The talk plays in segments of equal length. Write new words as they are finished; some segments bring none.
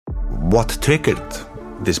what triggered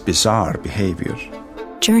this bizarre behavior.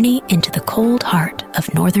 Journey into the cold heart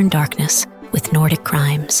of Northern Darkness with Nordic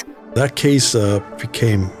Crimes. That case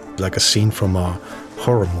became like a scene from a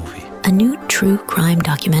horror movie. A new true crime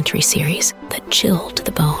documentary series that chilled to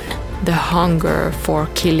the bone. The hunger for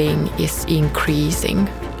killing is increasing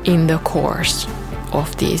in the course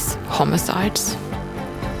of these homicides.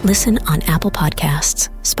 Listen on Apple Podcasts,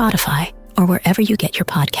 Spotify, or wherever you get your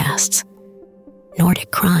podcasts.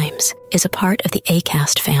 Nordic Crimes is a part of the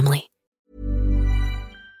Acast family.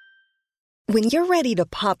 When you're ready to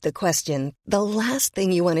pop the question, the last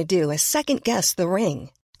thing you want to do is second-guess the ring.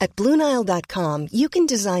 At BlueNile.com, you can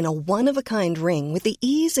design a one-of-a-kind ring with the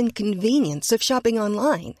ease and convenience of shopping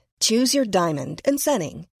online. Choose your diamond and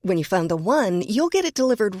setting. When you find the one, you'll get it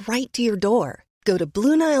delivered right to your door. Go to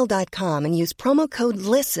BlueNile.com and use promo code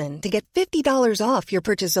LISTEN to get $50 off your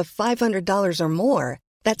purchase of $500 or more.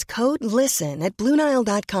 That's code LISTEN at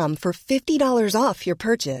BlueNile.com for $50 off your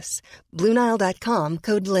purchase. BlueNile.com,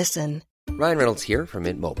 code LISTEN. Ryan Reynolds here from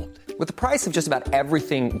Mint Mobile. With the price of just about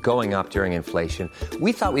everything going up during inflation,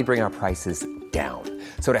 we thought we'd bring our prices down.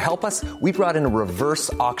 So to help us, we brought in a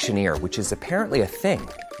reverse auctioneer, which is apparently a thing.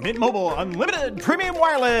 Mint Mobile Unlimited Premium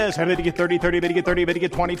Wireless. How to get 30, 30, bit to get 30, bit to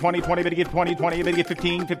get 20, 20, 20, bit to get 20, 20, bit to get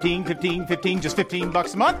 15, 15, 15, 15, just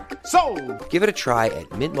 $15 a month? Sold! Give it a try at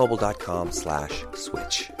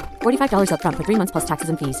mintmobile.com/switch. $45 up front for 3 months plus taxes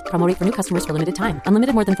and fees. Promo rate for new customers for limited time.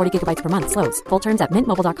 Unlimited more than 40 gigabytes per month. Slows full terms at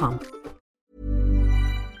mintmobile.com.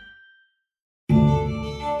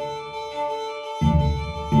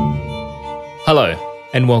 Hello,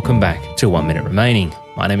 and welcome back to 1 Minute Remaining.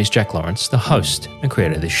 My name is Jack Lawrence, the host and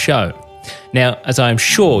creator of this show. Now, as I am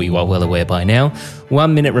sure you are well aware by now,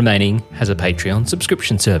 1 Minute Remaining has a Patreon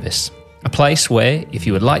subscription service, a place where, if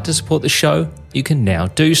you would like to support the show, you can now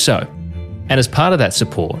do so. And as part of that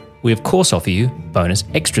support, we of course offer you bonus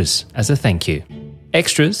extras as a thank you.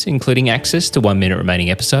 Extras, including access to 1 Minute Remaining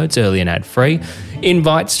episodes early and ad-free,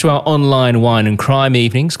 invites to our online wine and crime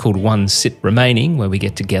evenings called One Sit Remaining, where we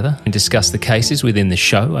get together and discuss the cases within the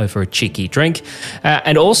show over a cheeky drink,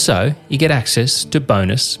 and also you get access to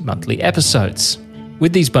bonus monthly episodes.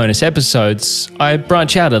 With these bonus episodes, I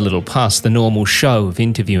branch out a little past the normal show of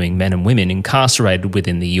interviewing men and women incarcerated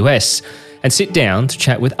within the US and sit down to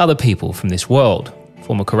chat with other people from this world.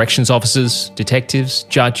 Former corrections officers, detectives,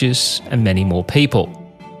 judges, and many more people.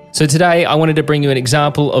 So today I wanted to bring you an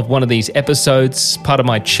example of one of these episodes, part of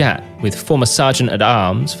my chat with former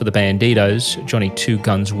Sergeant-at-Arms for the Bandidos, Johnny Two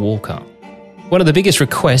Guns Walker. One of the biggest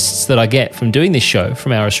requests that I get from doing this show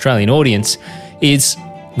from our Australian audience is,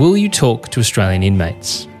 will you talk to Australian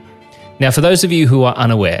inmates? Now, for those of you who are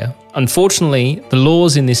unaware, unfortunately, the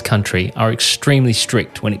laws in this country are extremely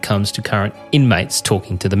strict when it comes to current inmates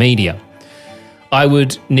talking to the media. I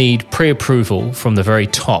would need pre-approval from the very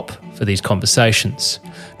top for these conversations.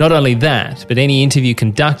 Not only that, but any interview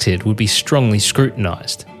conducted would be strongly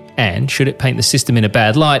scrutinised, and should it paint the system in a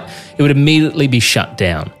bad light, it would immediately be shut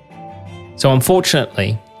down. So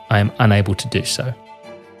unfortunately, I am unable to do so.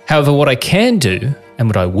 However, what I can do, and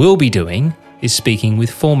what I will be doing, is speaking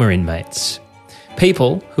with former inmates.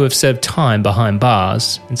 People who have served time behind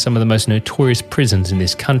bars in some of the most notorious prisons in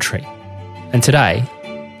this country. And today,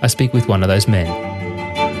 I speak with one of those men.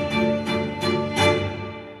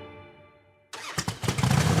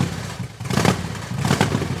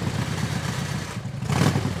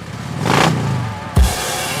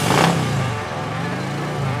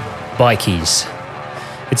 Bikies.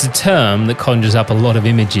 It's a term that conjures up a lot of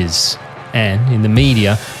images. And in the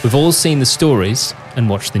media, we've all seen the stories and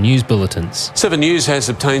watched the news bulletins. 7 News has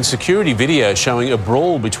obtained security video showing a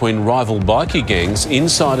brawl between rival bikie gangs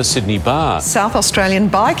inside a Sydney bar. South Australian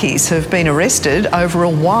bikies have been arrested over a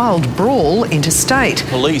wild brawl interstate.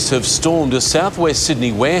 Police have stormed a southwest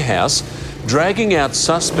Sydney warehouse, dragging out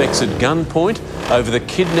suspects at gunpoint over the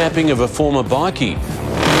kidnapping of a former bikie.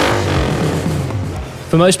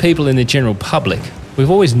 For most people in the general public, we've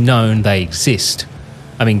always known they exist.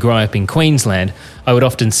 I mean, growing up in Queensland, I would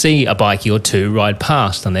often see a bikie or two ride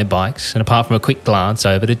past on their bikes, and apart from a quick glance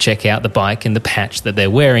over to check out the bike and the patch that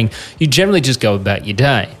they're wearing, you generally just go about your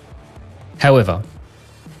day. However,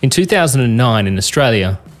 in 2009 in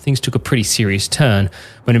Australia, things took a pretty serious turn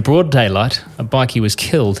when in broad daylight, a bikie was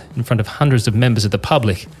killed in front of hundreds of members of the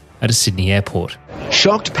public at a Sydney airport.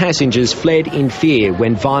 Shocked passengers fled in fear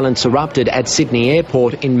when violence erupted at Sydney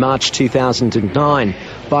Airport in March 2009.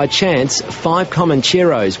 By chance, 5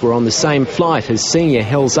 Comancheros were on the same flight as senior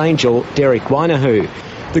Hells Angel Derek Wainahu.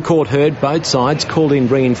 The court heard both sides called in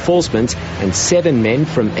reinforcements and 7 men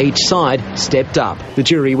from each side stepped up. The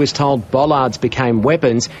jury was told bollards became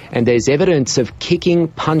weapons and there's evidence of kicking,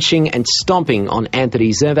 punching and stomping on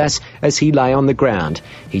Anthony Zervas as he lay on the ground.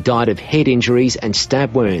 He died of head injuries and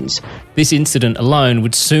stab wounds. This incident alone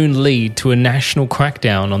would soon lead to a national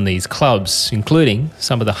crackdown on these clubs, including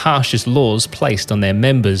some of the harshest laws placed on their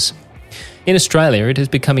members. In Australia, it has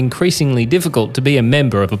become increasingly difficult to be a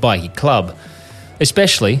member of a bikie club,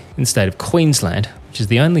 especially in the state of Queensland, which is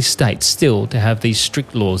the only state still to have these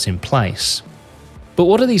strict laws in place. But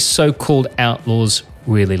what are these so-called outlaws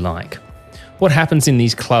really like? What happens in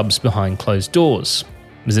these clubs behind closed doors?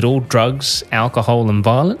 Is it all drugs, alcohol and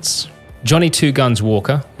violence? Johnny Two Guns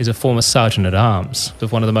Walker is a former sergeant-at-arms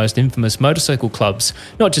of one of the most infamous motorcycle clubs,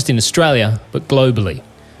 not just in Australia, but globally,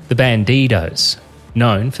 the Bandidos.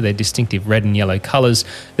 Known for their distinctive red and yellow colours,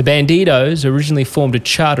 the Bandidos originally formed a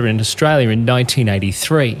charter in Australia in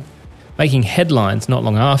 1983, making headlines not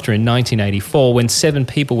long after in 1984 when 7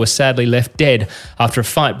 people were sadly left dead after a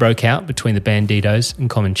fight broke out between the Bandidos and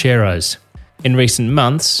Comancheros. In recent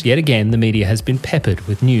months, yet again, the media has been peppered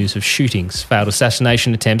with news of shootings, failed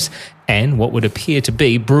assassination attempts, and what would appear to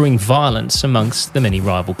be brewing violence amongst the many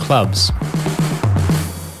rival clubs.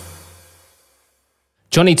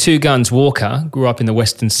 Johnny Two Guns Walker grew up in the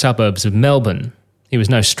western suburbs of Melbourne. He was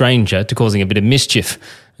no stranger to causing a bit of mischief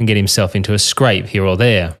and getting himself into a scrape here or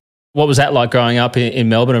there. What was that like growing up in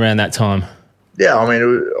Melbourne around that time? Yeah, I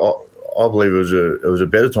mean, I believe it was a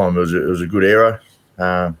better time. It was a good era.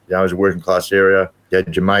 It was a working class area. You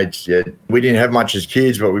had your mates. We didn't have much as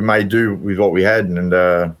kids, but we made do with what we had,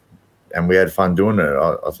 and we had fun doing it.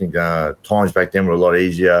 I think times back then were a lot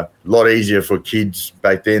easier for kids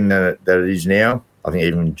back then than it is now. I think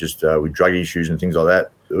even just with drug issues and things like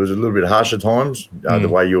that, it was a little bit harsher times, the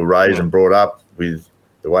way you were raised and brought up with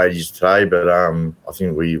the way it is today. But I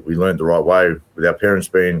think we learned the right way with our parents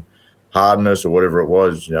being hard on us or whatever it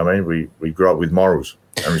was. You know what I mean? We grew up with morals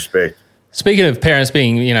and respect. Speaking of parents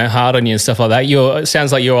being, hard on you and stuff like that, it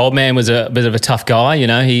sounds like your old man was a bit of a tough guy.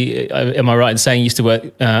 Am I right in saying he used to work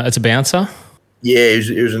as a bouncer? Yeah,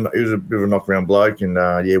 he was a bit of a knock-around bloke, and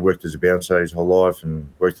worked as a bouncer his whole life and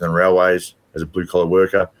worked on railways as a blue-collar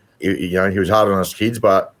worker. He was hard on us kids,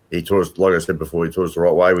 but he taught us, like I said before, he taught us the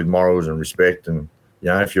right way with morals and respect. And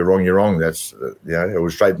if you're wrong, you're wrong. That's it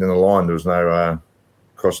was straight in the line. There was no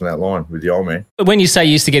crossing that line with the old man. When you say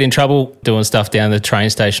you used to get in trouble doing stuff down the train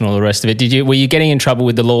station, all the rest of it, were you getting in trouble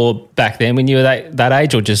with the law back then when you were that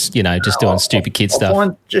age, or just doing stupid kid stuff? I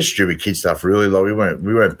find just stupid kid stuff really. Like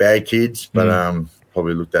we weren't bad kids, but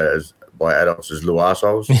probably looked at as by adults as little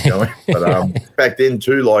arseholes. But back then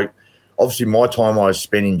too, like obviously my time I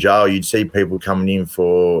spent in jail, you'd see people coming in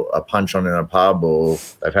for a punch on in a pub or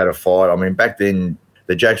they've had a fight. I mean, back then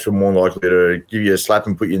the jacks were more likely to give you a slap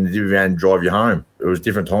and put you in the divvy van and drive you home. It was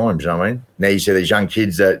different times, you know what I mean? Now you see these young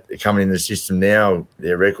kids that are coming in the system now,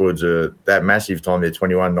 their records are that massive time they're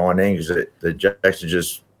 21, 19 because the jacks are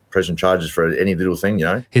just pressing charges for any little thing,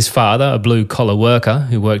 His father, a blue-collar worker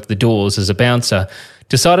who worked the doors as a bouncer,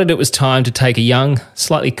 decided it was time to take a young,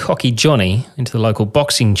 slightly cocky Johnny into the local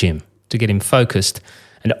boxing gym to get him focused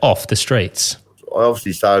and off the streets. I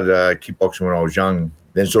obviously started kickboxing when I was young,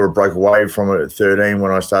 then sort of broke away from it at 13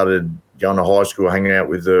 when I started going to high school, hanging out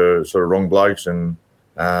with the sort of wrong blokes and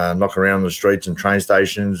knocking around the streets and train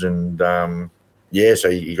stations. And,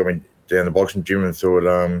 so he got me down the boxing gym and thought,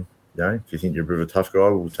 if you think you're a bit of a tough guy,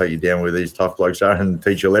 we'll take you down where these tough blokes are and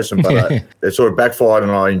teach you a lesson. But it sort of backfired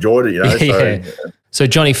and I enjoyed it, So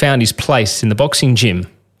Johnny found his place in the boxing gym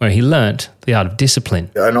where he learnt the art of discipline.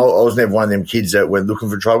 And I was never one of them kids that went looking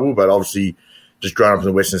for trouble, but obviously just growing up in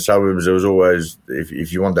the western suburbs, there was always,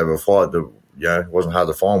 if you wanted to have a fight, it wasn't hard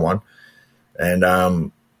to find one. And,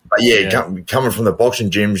 coming from the boxing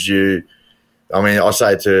gyms, I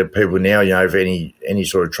say to people now, if any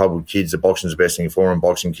sort of troubled kids, the boxing's the best thing for them.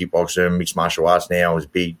 Boxing, kickboxing, mixed martial arts now is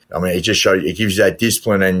big. It just it gives you that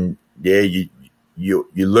discipline and, you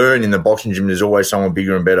learn in the boxing gym there's always someone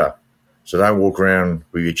bigger and better. So don't walk around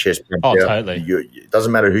with your chest pumped out. Totally. It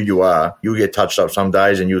doesn't matter who you are. You'll get touched up some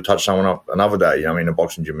days and you'll touch someone up another day. In a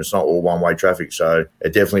boxing gym, it's not all one-way traffic. So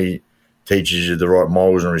it definitely teaches you the right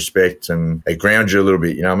morals and respect and it grounds you a little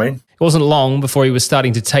bit, you know what I mean? It wasn't long before he was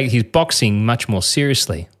starting to take his boxing much more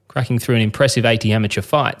seriously, cracking through an impressive 80 amateur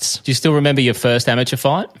fights. Do you still remember your first amateur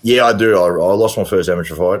fight? Yeah, I do. I lost my first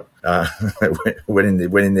amateur fight. Went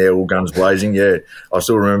in there all guns blazing. Yeah, I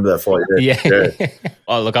still remember that fight. Yeah.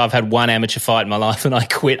 Oh, look, I've had one amateur fight in my life and I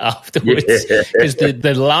quit afterwards because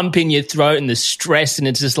the lump in your throat and the stress and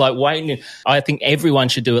it's just like waiting. I think everyone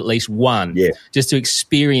should do at least one just to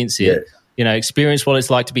experience it. experience what it's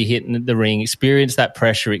like to be hit in the ring, experience that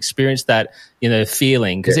pressure, experience that,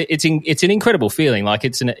 feeling, because it's an incredible feeling. Like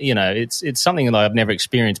it's something that I've never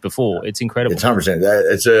experienced before. It's incredible. It's 100%.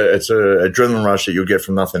 It's a adrenaline rush that you'll get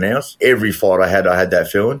from nothing else. Every fight I had that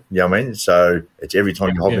feeling. You know what I mean? So it's every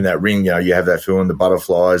time you hop in that ring, you have that feeling, the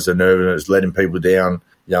butterflies, the nervousness, letting people down.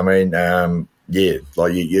 You know what I mean?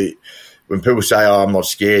 Like you when people say, "Oh, I'm not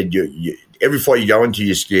scared," you every fight you go into,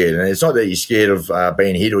 you're scared. And it's not that you're scared of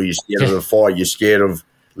being hit or you're scared of the fight. You're scared of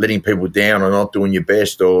letting people down or not doing your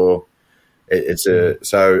best. Or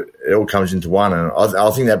so it all comes into one. And I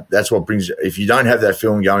think that's what brings – if you don't have that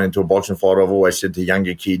feeling going into a boxing fight, I've always said to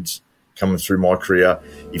younger kids coming through my career,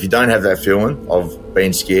 if you don't have that feeling of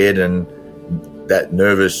being scared and that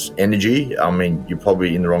nervous energy, I mean, you're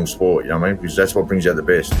probably in the wrong sport, you know what I mean? Because that's what brings out the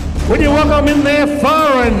best. When you welcome in there,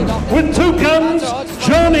 firing with 2 guns,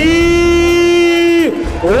 Johnny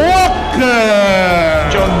Walker.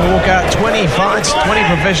 John Walker, 20 fights, 20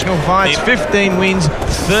 professional fights, 15 wins,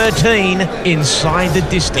 13 inside the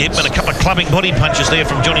distance. Yep, and a couple of clubbing body punches there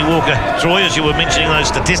from Johnny Walker. Troy, as you were mentioning those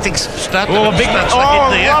statistics. Lovely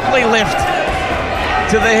left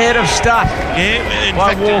to the head of Stutt. Yeah, in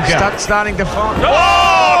by fact, Walker. Stutt starting to fight.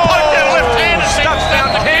 Poked down left hand. Stutt's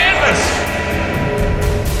down the canvas.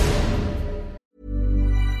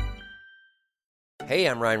 Hey,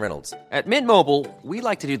 I'm Ryan Reynolds. At Mint Mobile, we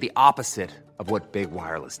like to do the opposite of what Big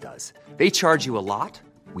Wireless does. They charge you a lot,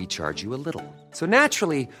 we charge you a little. So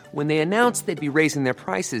naturally, when they announced they'd be raising their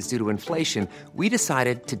prices due to inflation, we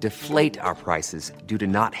decided to deflate our prices due to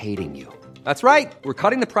not hating you. That's right. We're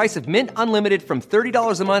cutting the price of Mint Unlimited from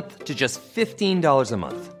 $30 a month to just $15 a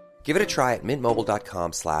month. Give it a try at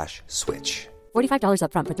mintmobile.com/switch. $45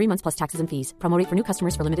 up front for 3 months plus taxes and fees. Promo rate for new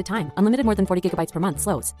customers for limited time. Unlimited more than 40 gigabytes per month.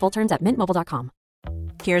 Slows full terms at mintmobile.com.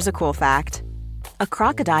 Here's a cool fact. A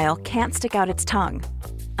crocodile can't stick out its tongue.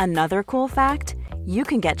 Another cool fact, you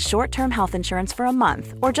can get short-term health insurance for a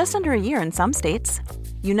month or just under a year in some states.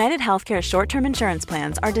 United Healthcare short-term insurance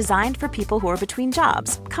plans are designed for people who are between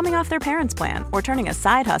jobs, coming off their parents' plan, or turning a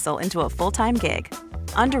side hustle into a full-time gig.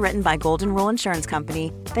 Underwritten by Golden Rule Insurance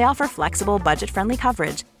Company, they offer flexible, budget-friendly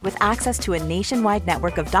coverage with access to a nationwide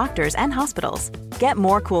network of doctors and hospitals. Get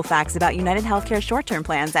more cool facts about United Healthcare short-term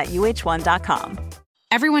plans at uh1.com.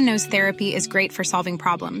 Everyone knows therapy is great for solving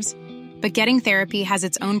problems, but getting therapy has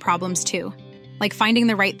its own problems too, like finding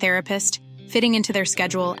the right therapist, fitting into their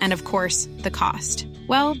schedule, and of course, the cost.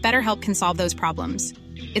 Well, BetterHelp can solve those problems.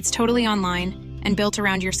 It's totally online and built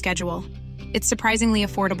around your schedule. It's surprisingly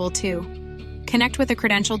affordable too. Connect with a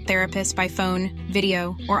credentialed therapist by phone,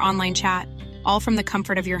 video, or online chat, all from the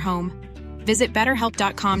comfort of your home. Visit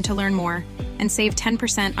BetterHelp.com to learn more and save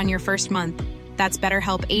 10% on your first month. That's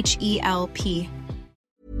BetterHelp, H-E-L-P.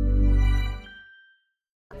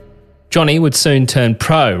 Johnny would soon turn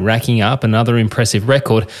pro, racking up another impressive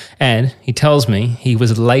record, and he tells me he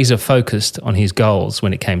was laser focused on his goals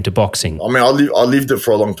when it came to boxing. I mean, I lived it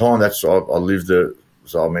for a long time. I lived it.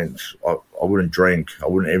 So I mean, I wouldn't drink. I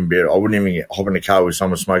wouldn't even hop in the car with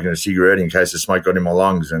someone smoking a cigarette in case the smoke got in my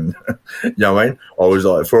lungs. And you know what I mean? I was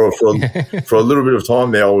like for a little bit of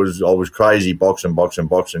time there, I was crazy boxing. You know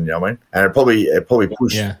what I mean? And it probably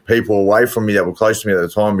pushed people away from me that were close to me at the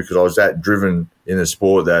time because I was that driven in the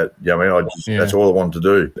sport that, you know what I mean? That's all I wanted to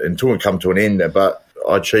do until it come to an end. But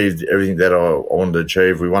I achieved everything that I wanted to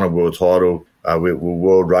achieve. We won a world title. We were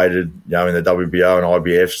world rated, you know, in the WBO and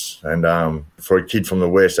IBFs. And for a kid from the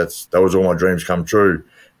West, that was all my dreams come true.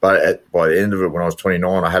 But by the end of it, when I was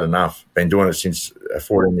 29, I had enough. Been doing it since a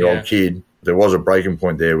 14-year-old kid. There was a breaking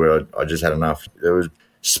point there where I just had enough. There was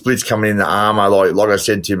splits coming in the armour. Like I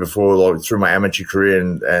said to you before, like through my amateur career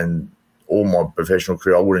and all my professional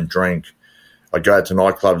career, I wouldn't drink. I'd go out to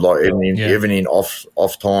nightclubs, like even in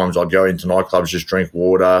off times, I'd go into nightclubs, just drink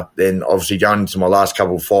water. Then obviously going into my last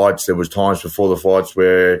couple of fights, there was times before the fights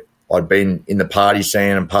where I'd been in the party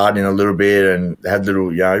scene and partying a little bit and had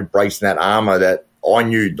little, you know, breaks in that armour that I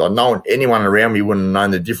knew. Anyone around me wouldn't have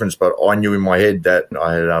known the difference, but I knew in my head that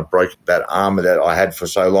I had broke that armour that I had for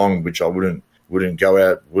so long, which I wouldn't go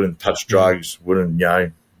out, wouldn't touch drugs, wouldn't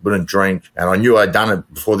drink. And I knew I'd done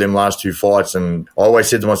it before them last 2 fights. And I always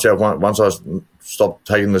said to myself, once I stopped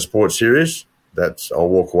taking the sport serious, I'll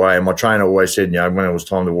walk away. And my trainer always said, you know, when it was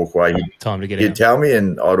time to walk away, he'd tell me,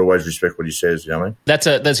 and I'd always respect what he says, you know what I mean?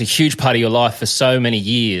 That's a huge part of your life for so many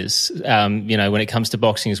years. You know, when it comes to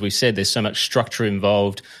boxing, as we've said, there's so much structure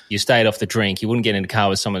involved. You stayed off the drink. You wouldn't get in a car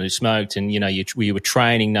with someone who smoked, and, you know, you were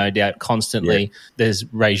training, no doubt, constantly. Yeah. There's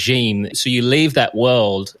regime. So you leave that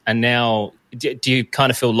world, and now do you kind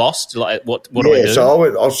of feel lost? Like, what do I do? So I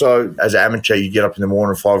would also, as an amateur, you get up in the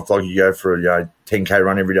morning, 5 o'clock, you go for a 10K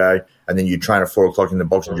run every day. and then you train at 4 o'clock in the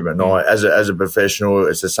boxing gym at night. As a professional,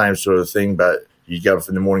 it's the same sort of thing, but you get up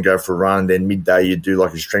in the morning, go for a run, then midday you do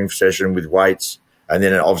like a strength session with weights, and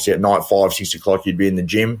then obviously at night, 5, 6 o'clock, you'd be in the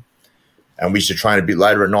gym. And we used to train a bit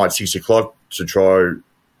later at night, 6 o'clock, to try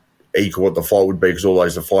equal what the fight would be, because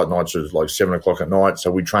always the fight nights was like 7 o'clock at night,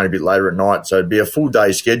 so we'd train a bit later at night. So it'd be a full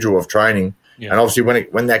day schedule of training. Yeah. And obviously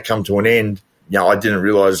when that come to an end, I didn't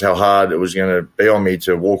realise how hard it was going to be on me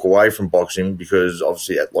to walk away from boxing, because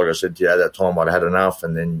obviously, like I said to you, at that time I'd had enough.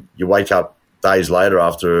 And then you wake up days later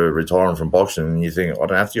after retiring from boxing and you think, I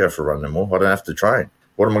don't have to go for a run no more. I don't have to train.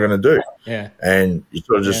 What am I going to do? Yeah. And you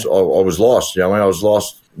sort of just, I was lost. I was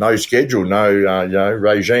lost. No schedule, no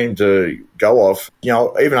regime to go off.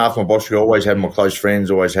 Even after my boxing career, I always had my close friends,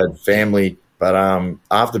 always had family. But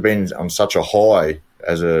after being on such a high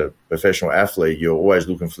as a professional athlete, you're always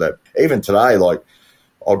looking for that. Even today, like,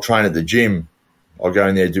 I'll train at the gym. I'll go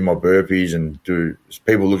in there, do my burpees, and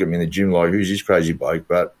people look at me in the gym like, who's this crazy bloke?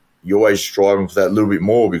 But you're always striving for that little bit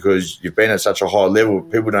more, because you've been at such a high level.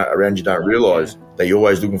 People around you don't realise that you're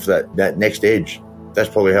always looking for that next edge. That's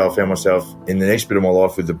probably how I found myself in the next bit of my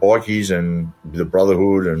life with the bikies and the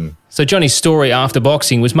brotherhood. And so Johnny's story after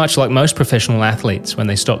boxing was much like most professional athletes when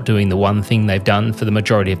they stop doing the one thing they've done for the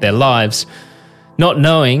majority of their lives. Not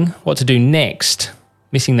knowing what to do next,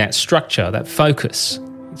 missing that structure, that focus.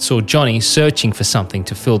 It saw Johnny searching for something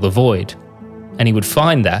to fill the void, and he would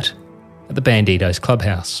find that at the Bandidos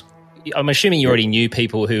clubhouse. I'm assuming you already knew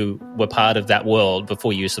people who were part of that world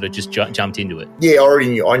before you sort of just jumped into it. Yeah, I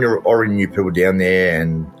already knew people down there,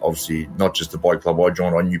 and obviously not just the bike club I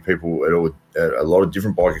joined. I knew people at a lot of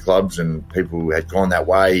different biker clubs, and people who had gone that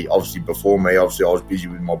way. Obviously before me, I was busy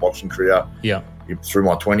with my boxing career. Yeah, through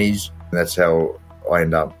my 20s, and that's how I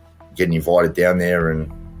ended up getting invited down there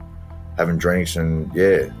and having drinks, and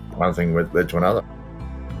one thing led to another.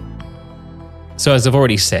 So as I've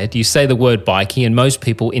already said, you say the word bikie and most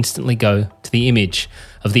people instantly go to the image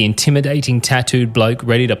of the intimidating tattooed bloke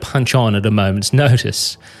ready to punch on at a moment's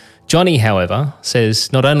notice. Johnny, however,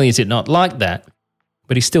 says not only is it not like that,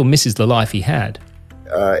 but he still misses the life he had.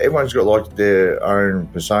 Everyone's got like their own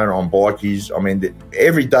persona on bikies. I mean,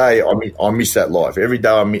 every day I miss that life. Every day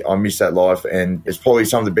I miss that life, and it's probably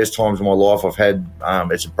some of the best times of my life I've had.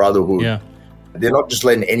 It's a brotherhood. Yeah. They're not just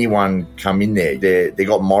letting anyone come in there. They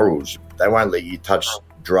got morals. They won't let you touch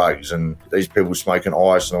drugs and these people smoking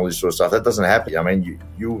ice and all this sort of stuff. That doesn't happen. I mean,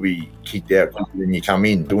 you'll be kicked out when you come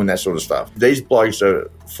in doing that sort of stuff. These blokes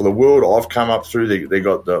are, for the world I've come up through, they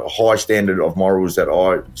got the high standard of morals that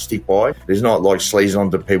I stick by. There's not like sleazing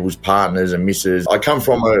onto people's partners and misses. I come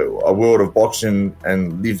from a world of boxing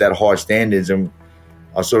and live that high standards, and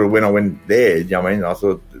I sort of, when I went there, I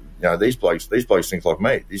thought, these blokes think like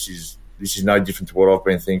me. This is no different to what I've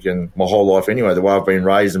been thinking my whole life anyway, the way I've been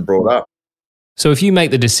raised and brought up. So if you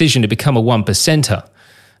make the decision to become a 1%er,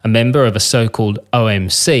 a member of a so-called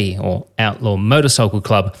OMC or Outlaw Motorcycle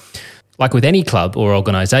Club, like with any club or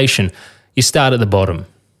organisation, you start at the bottom.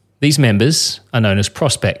 These members are known as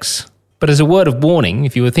prospects. But as a word of warning,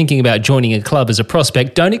 if you were thinking about joining a club as a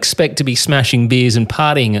prospect, don't expect to be smashing beers and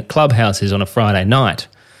partying at clubhouses on a Friday night.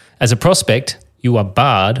 As a prospect, you are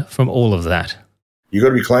barred from all of that. You got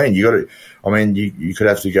to be clean. You could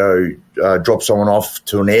have to go drop someone off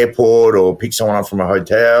to an airport or pick someone up from a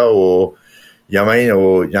hotel, or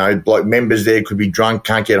like members there could be drunk,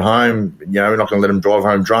 can't get home. We're not going to let them drive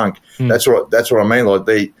home drunk. That's what I mean. Like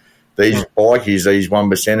these bikies, these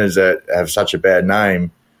 1%ers that have such a bad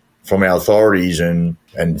name from our authorities and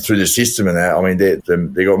through the system and that. I mean,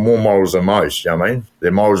 they got more morals than most.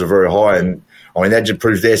 Their morals are very high, and that just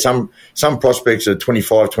proves there. Some prospects are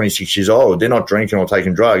 25, 26 years old. They're not drinking or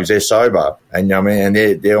taking drugs. They're sober. And and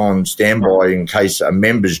they're on standby in case a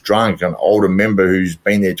member's drunk, an older member who's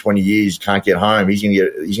been there 20 years, can't get home. He's going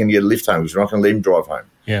to get a lift home because we're not going to let him drive home.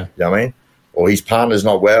 Yeah. You know what I mean? Or his partner's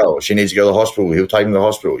not well. She needs to go to the hospital. He'll take him to the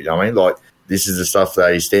hospital. You know what I mean? Like, this is the stuff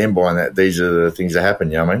they stand by, and that these are the things that happen.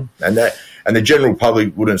 You know what I mean? And the general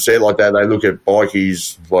public wouldn't see it like that. They look at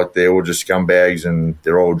bikies like they're all just scumbags and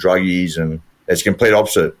they're all druggies, and it's complete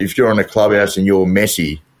opposite. If you're in a clubhouse and you're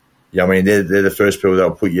messy, they're the first people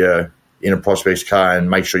that'll put you in a prospect's car and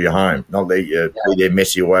make sure you're home. Not that you're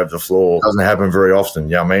messy all over the floor. It doesn't happen very often,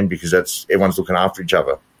 because everyone's looking after each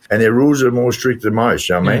other. And their rules are more strict than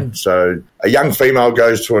most, I mean? So a young female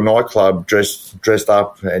goes to a nightclub dressed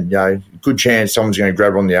up, and, good chance someone's going to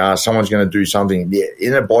grab her on the arse, someone's going to do something. Yeah,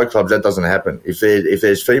 in a bike club, that doesn't happen. If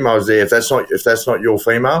there's females there, if that's not your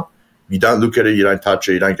female, you don't look at her, you don't touch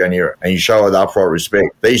her, you don't go near her, and you show her the upright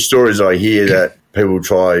respect. These stories I hear that people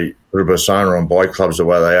try put a persona on bike clubs the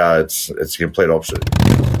way they are, it's the complete opposite.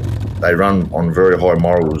 They run on very high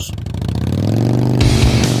morals.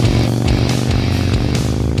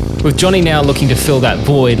 With Johnny now looking to fill that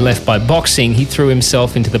void left by boxing, he threw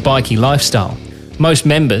himself into the bikie lifestyle. Most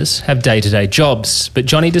members have day-to-day jobs, but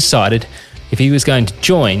Johnny decided if he was going to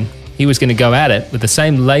join, he was going to go at it with the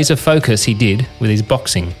same laser focus he did with his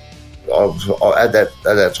boxing. At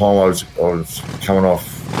that time, I was coming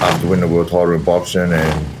off after winning the world title in boxing, and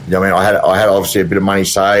I had obviously a bit of money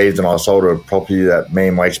saved, and I sold a property that me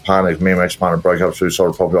and my ex-partner broke up, so we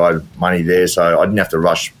sold a property. I had money there, so I didn't have to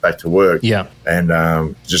rush back to work. Yeah,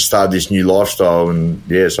 and just started this new lifestyle, and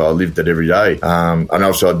so I lived it every day. And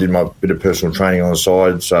also I did my bit of personal training on the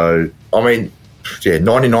side. So 99%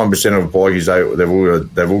 of bikies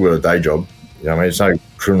they've all got a day job. It's no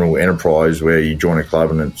criminal enterprise where you join a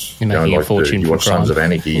club and it's a fortune. You watch Sons of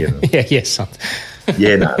Anarchy. And, yes.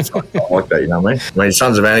 Yeah, no, it's not like that. You know what I mean?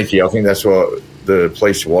 Sons of Anarchy. I think that's what the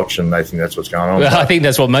police watch, and they think that's what's going on. Well, I think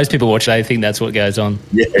that's what most people watch. They think that's what goes on.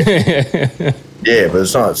 Yeah, yeah, but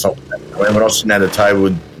it's not. We're not sitting at a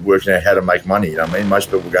table working out how to make money. You know what I mean?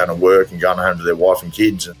 Most people are going to work and going home to their wife and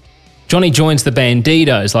kids. Johnny joins the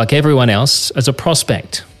Bandidos like everyone else as a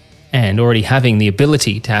prospect. And already having the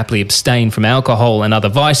ability to happily abstain from alcohol and other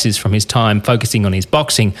vices from his time focusing on his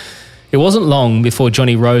boxing, it wasn't long before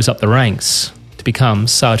Johnny rose up the ranks to become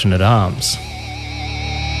Sergeant at Arms.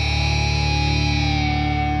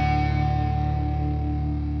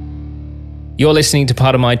 You're listening to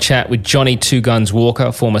part of my chat with Johnny Two Guns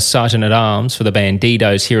Walker, former Sergeant at Arms for the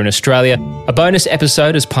Bandidos here in Australia, a bonus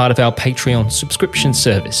episode as part of our Patreon subscription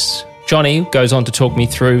service. Johnny goes on to talk me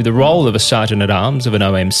through the role of a Sergeant at Arms of an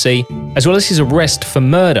OMC, as well as his arrest for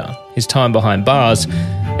murder, his time behind bars,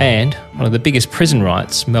 and one of the biggest prison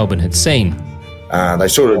riots Melbourne had seen.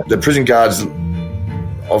 The prison guards,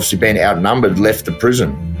 obviously being outnumbered, left the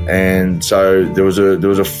prison, and so there was a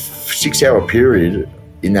 6-hour period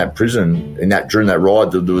in that prison during that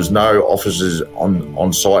riot that there was no officers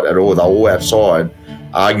on site at all. They were all outside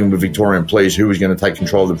arguing with Victorian police who was going to take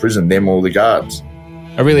control of the prison, them or the guards.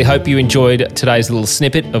 I really hope you enjoyed today's little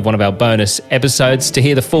snippet of one of our bonus episodes. To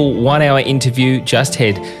hear the full 1-hour interview, just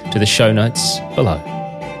head to the show notes below.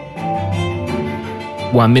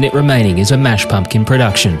 1 Minute Remaining is a Mash Pumpkin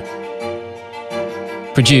production.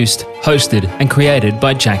 Produced, hosted and created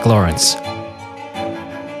by Jack Lawrence.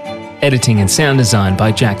 Editing and sound design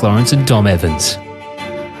by Jack Lawrence and Dom Evans.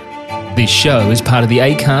 This show is part of the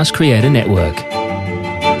Acast Creator Network.